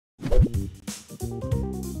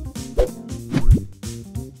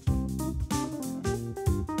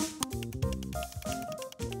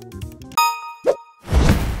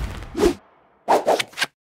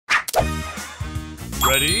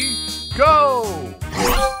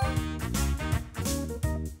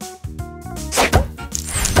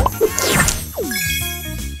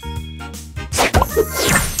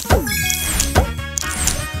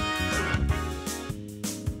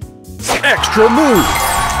Extra move!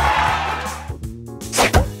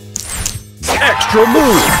 Extra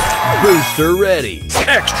move! Booster ready!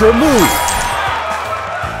 Extra move!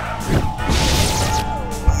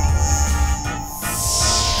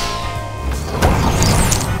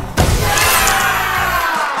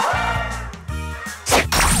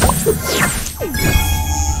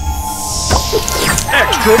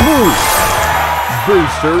 Extra move!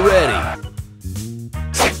 Booster ready!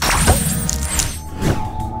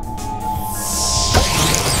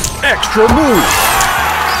 Extra move!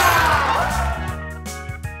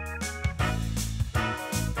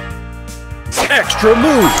 Extra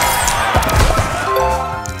move!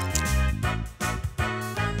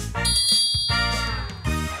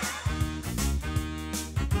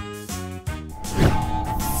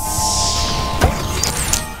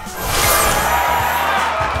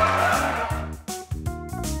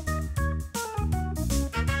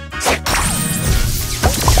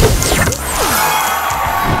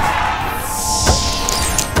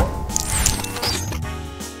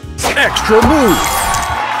 Extra move!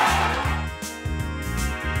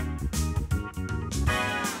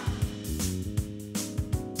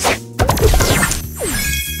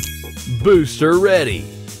 Booster ready!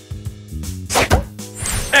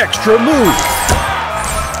 Extra move!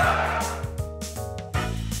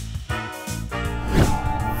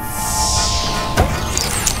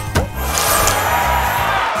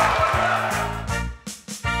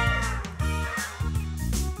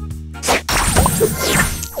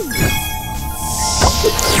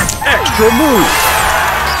 Extra move!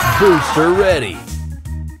 Booster ready!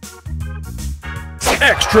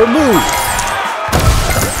 Extra move!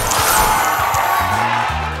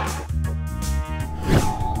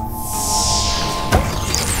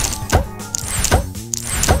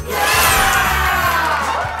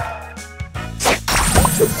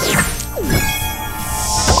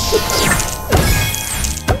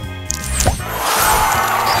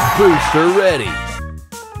 Booster ready!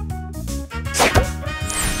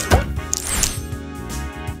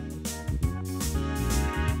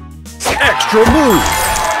 Extra move!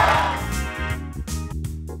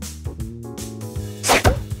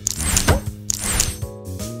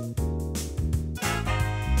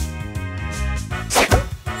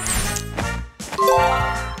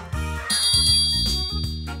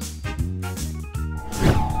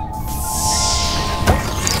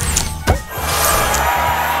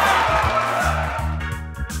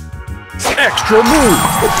 Extra move!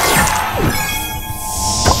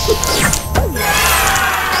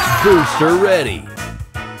 Booster ready!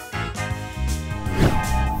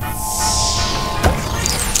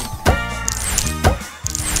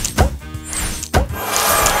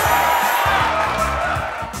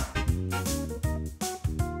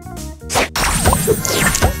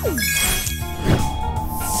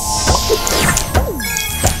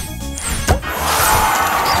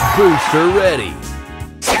 Booster ready!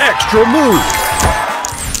 Extra move!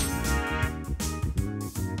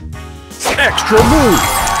 Extra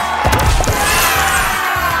move!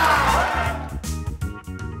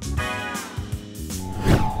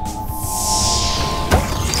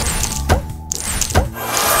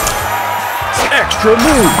 Extra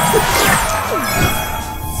move!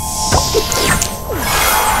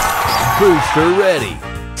 Booster ready!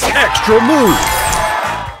 Extra move!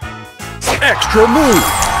 Extra move!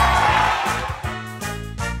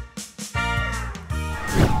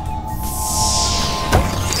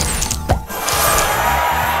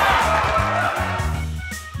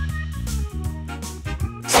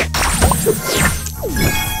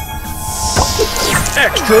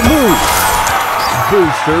 Extra move!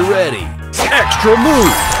 Booster ready! Extra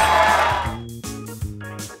move!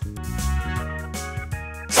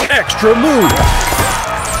 Extra move!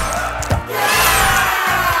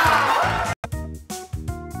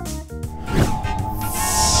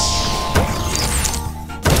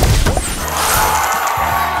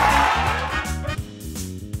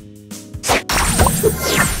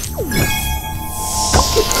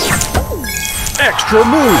 Extra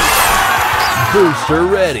move! Booster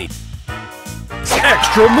ready!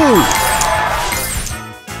 Extra move!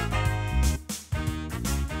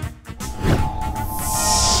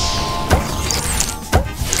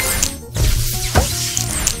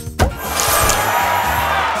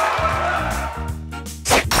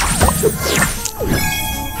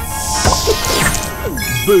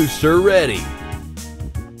 Booster ready!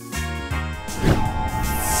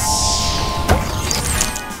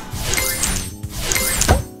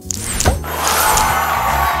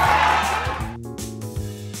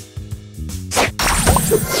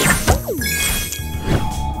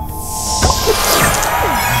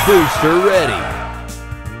 Booster ready!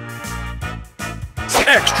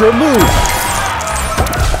 Extra move!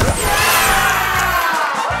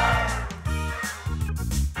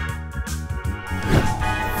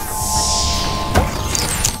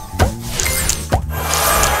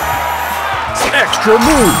 Extra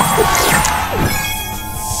move!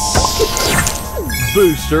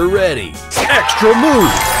 Booster ready! Extra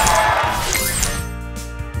move!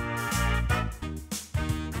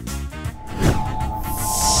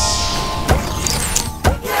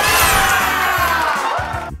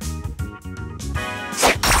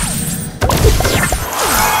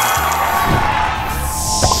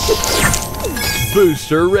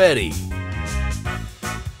 Booster ready!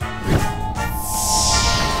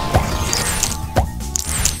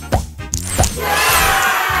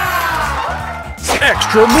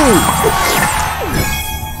 Extra move!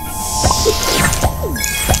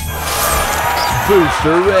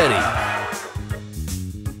 Booster ready!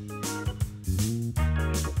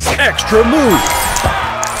 Extra move!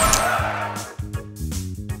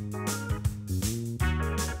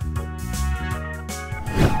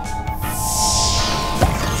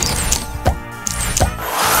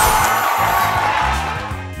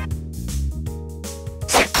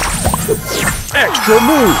 Extra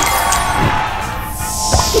move!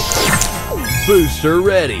 Booster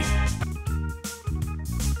ready!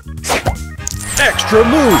 Extra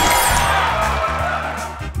move!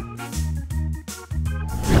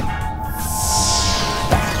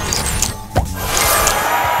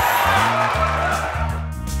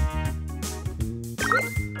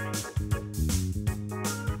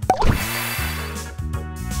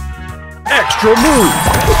 Extra move!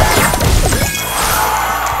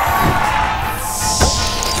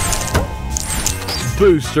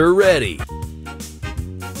 Booster ready!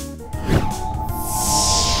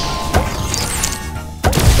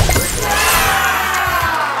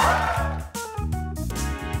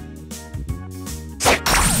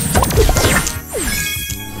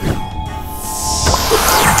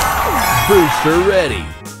 Booster ready!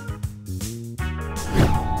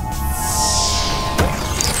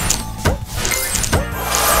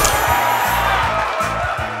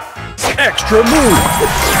 Extra move!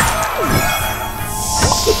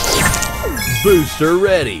 Booster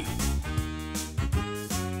ready!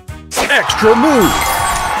 Extra move!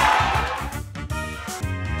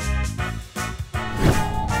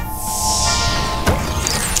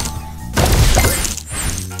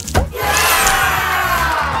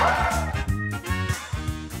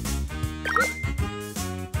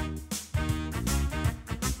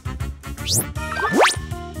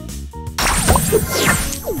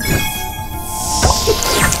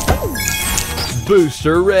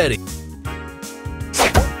 Booster ready!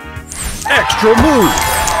 Extra move!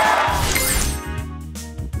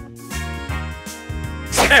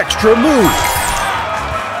 Extra move!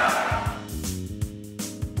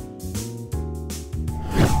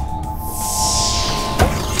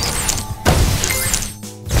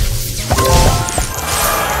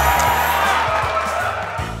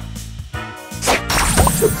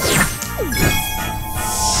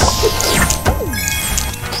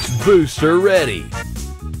 Booster ready!